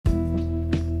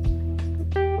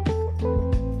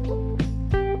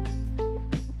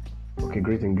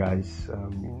Greeting, guys.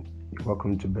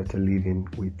 Welcome to Better Living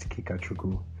with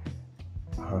Kikachuku.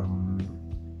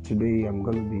 Today I'm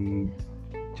going to be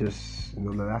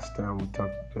the last time we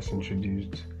talked, just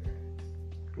introduced,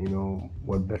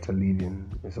 what Better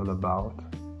Living is all about.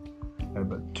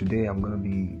 But today I'm going to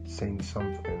be saying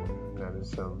something that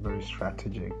is very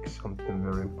strategic, something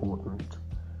very important,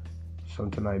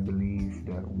 something I believe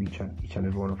that each and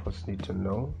every one of us need to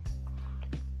know.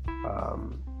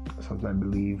 Something I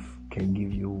believe can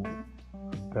give you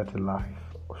a better life,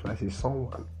 or should I say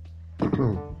someone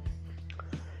who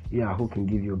can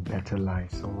give you a better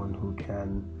life, someone who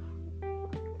can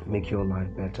make your life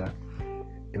better.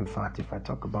 In fact, if I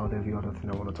talk about every other thing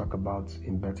I want to talk about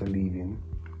in Better Living,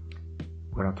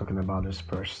 without talking about this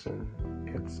person,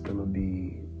 it's going to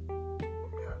be,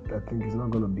 I think it's not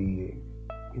going to be,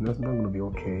 it's not going to be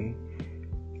okay.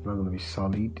 It's not going to be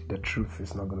solid. The truth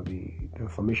is not going to be, the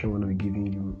information we're going to be giving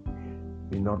you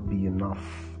may not be enough,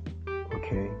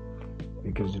 okay?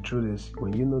 Because the truth is,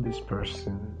 when you know this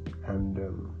person and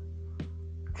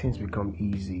things become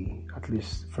easy, at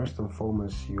least first and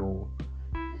foremost, you'll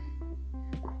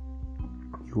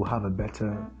have a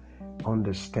better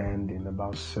understanding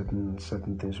about certain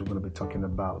things we're going to be talking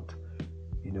about,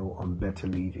 on Better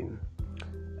Living.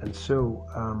 And so,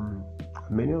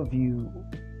 many of you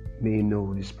may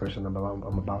know this person I'm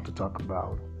about to talk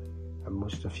about, and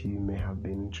most of you may have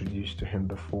been introduced to him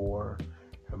before,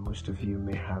 and most of you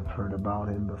may have heard about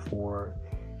him before.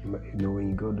 When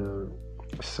you go to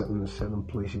certain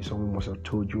places, someone must have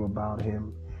told you about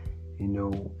him,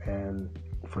 and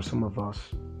for some of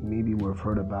us, maybe we've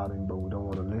heard about him, but we don't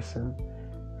want to listen,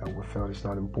 and we felt it's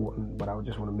not important. But I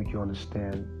just want to make you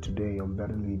understand today on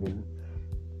Better Living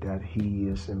that he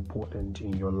is important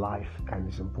in your life, and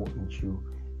it's important you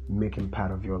make him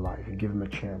part of your life and give him a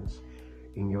chance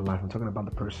in your life. I'm talking about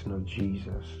the person of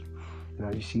Jesus.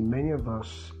 Now, you see, many of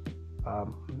us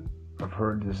have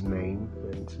heard this name,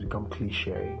 and it's become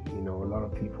cliche. A lot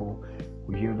of people,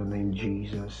 we hear the name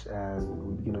Jesus and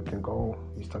we begin to think, oh,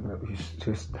 he's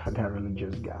just that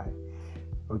religious guy.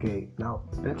 Okay, now,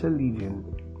 Better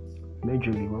Living,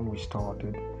 majorly when we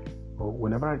started, or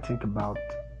whenever I think about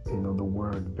the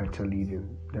word better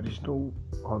living, there is no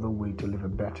other way to live a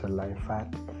better life. In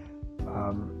fact,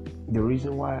 the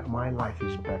reason why my life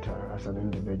is better as an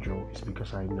individual is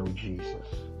because I know Jesus.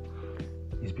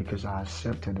 It's because I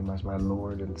accepted him as my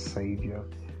Lord and Savior.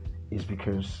 It's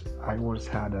because I once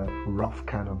had a rough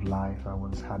kind of life. I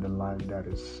once had a life that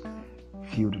is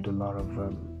filled with a lot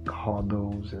of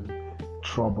hurdles and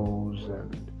troubles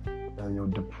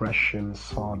and depression,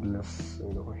 sadness,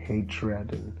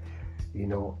 hatred and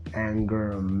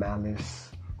anger and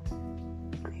malice,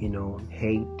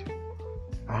 hate.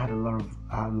 I had a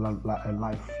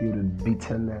life filled with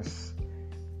bitterness,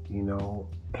 and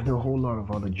a whole lot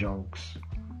of other junks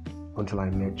until I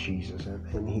met Jesus,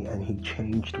 and he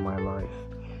changed my life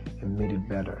and made it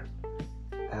better.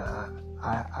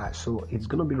 So it's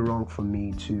gonna be wrong for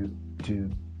me to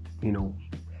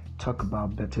talk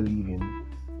about Better Living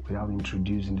without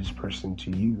introducing this person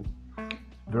to you.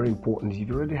 Very important. If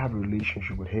you already have a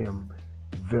relationship with him,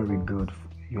 very good.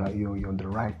 You're on the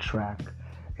right track,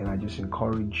 and I just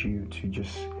encourage you to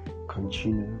just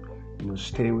continue.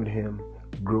 Stay with him,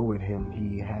 grow with him.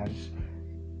 He has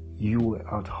you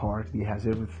at heart. He has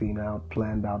everything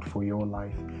planned out for your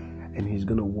life, and he's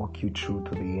gonna walk you through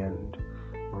to the end.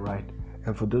 All right.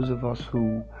 And for those of us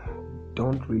who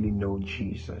don't really know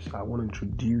Jesus, I want to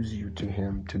introduce you to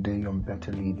him today on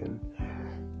Better Living.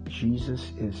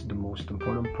 Jesus is the most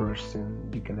important person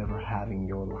you can ever have in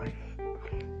your life.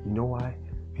 You know why?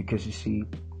 Because you see,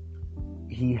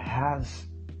 he has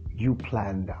you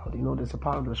planned out. There's a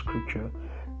part of the scripture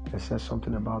that says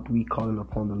something about we calling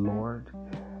upon the Lord.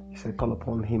 He said, call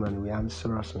upon him and he will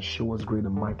answer us and show us great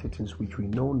and mighty things which we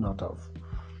know not of.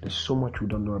 There's so much we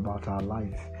don't know about our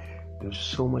life. There's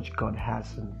so much God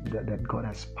has that God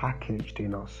has packaged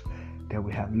in us that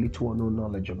we have little or no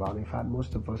knowledge about. In fact,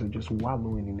 most of us are just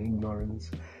wallowing in ignorance.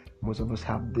 Most of us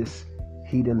have this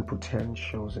hidden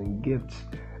potentials and gifts.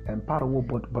 And part of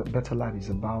what Better Life is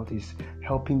about is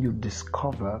helping you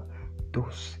discover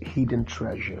those hidden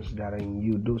treasures that are in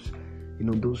you. Those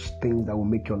things that will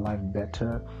make your life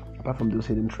better. Apart from those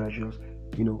hidden treasures,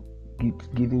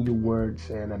 giving you words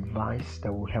and advice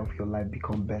that will help your life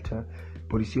become better.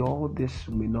 But you see, all this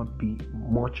may not be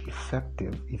much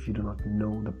effective if you do not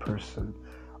know the person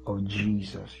of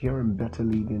Jesus. Here in Better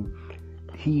Living,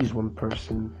 he is one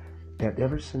person that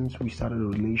ever since we started a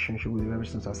relationship with him, ever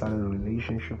since I started a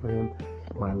relationship with him,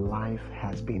 my life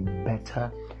has been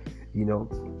better.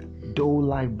 Though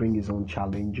life brings its own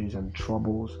challenges and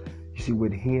troubles, you see,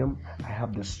 with him, I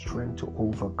have the strength to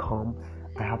overcome.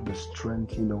 I have the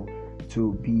strength,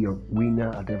 to be a winner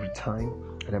at every time,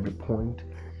 at every point.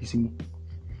 You see,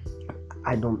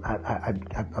 I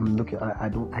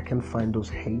can't find those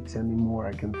hates anymore.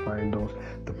 I can find those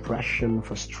depression,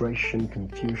 frustration,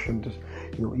 confusion. Just,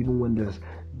 even when there's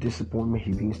disappointment,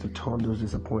 he begins to turn those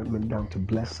disappointment down to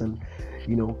blessing.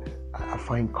 I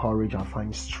find courage, I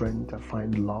find strength, I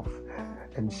find love,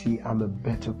 and see, I'm a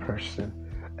better person.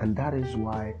 And that is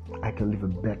why I can live a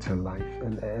better life.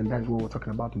 And that's what we're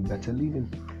talking about in better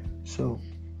living. So,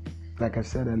 like I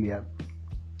said earlier,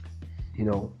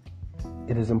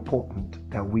 it is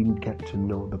important that we get to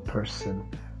know the person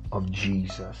of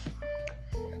Jesus.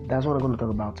 That's what I'm going to talk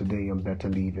about today on Better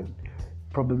Living.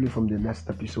 Probably from the next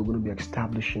episode, we're going to be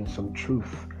establishing some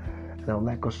truth. And I would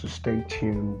like us to stay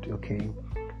tuned, okay?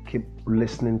 Keep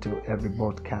listening to every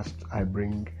podcast I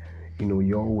bring,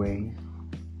 your way,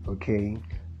 okay?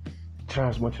 Try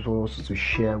as much as possible to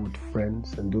share with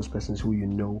friends and those persons who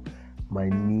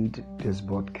might need this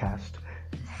broadcast.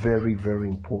 Very, very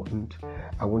important.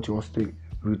 I want you also to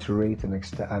reiterate and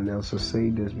also say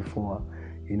this before,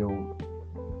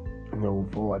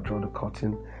 before I draw the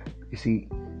curtain. You see,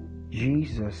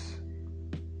 Jesus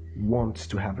wants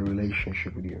to have a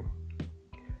relationship with you.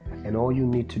 And all you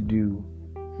need to do,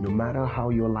 no matter how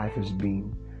your life has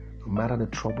been, no matter the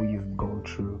trouble you've gone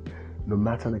through, no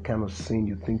matter the kind of sin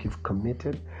you think you've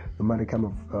committed, no matter the kind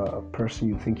of person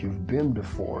you think you've been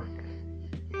before,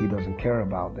 he doesn't care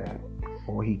about that.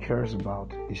 All he cares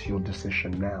about is your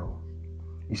decision now.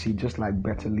 You see, just like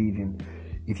better living,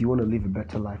 if you want to live a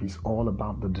better life, it's all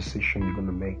about the decision you're going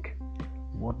to make.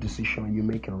 What decision are you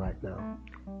making right now?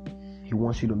 He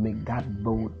wants you to make that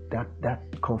bold,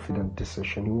 that confident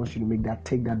decision. He wants you to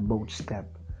take that bold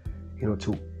step,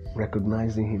 to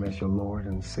recognizing him as your Lord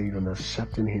and Savior and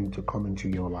accepting him to come into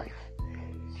your life.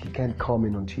 He can't come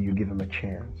in until you give him a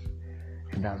chance.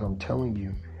 And as I'm telling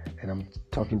you, and I'm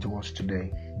talking to us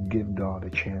today, give God a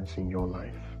chance in your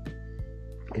life.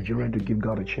 If you're ready to give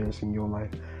God a chance in your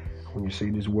life, when you say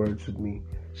these words with me,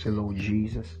 say, Lord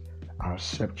Jesus, I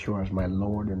accept you as my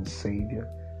Lord and Savior.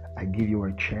 I give you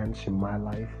a chance in my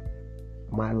life.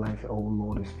 My life, oh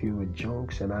Lord, is filled with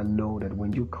junks, and I know that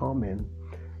when you come in,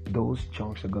 those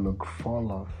junks are going to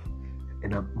fall off,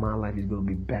 and my life is going to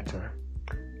be better.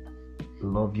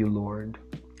 Love you, Lord.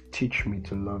 Teach me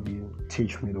to love you.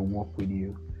 Teach me to walk with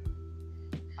you.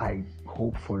 I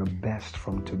hope for the best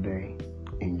from today.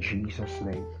 In Jesus'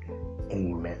 name,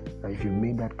 amen. Now, if you've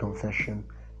made that confession,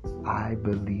 I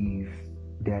believe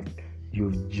that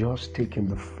you've just taken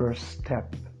the first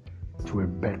step to a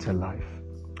better life.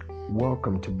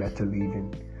 Welcome to Better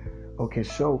Living. Okay,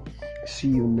 so see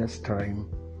you next time.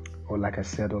 Or like I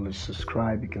said, always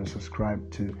subscribe. You can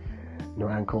subscribe to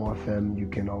Anchor FM. You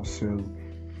can also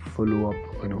follow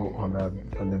up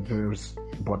on the various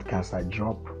podcasts I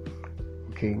drop.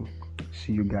 Okay,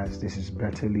 see you guys. This is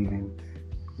Better Living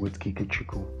with Kike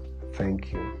Chiku.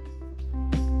 Thank you.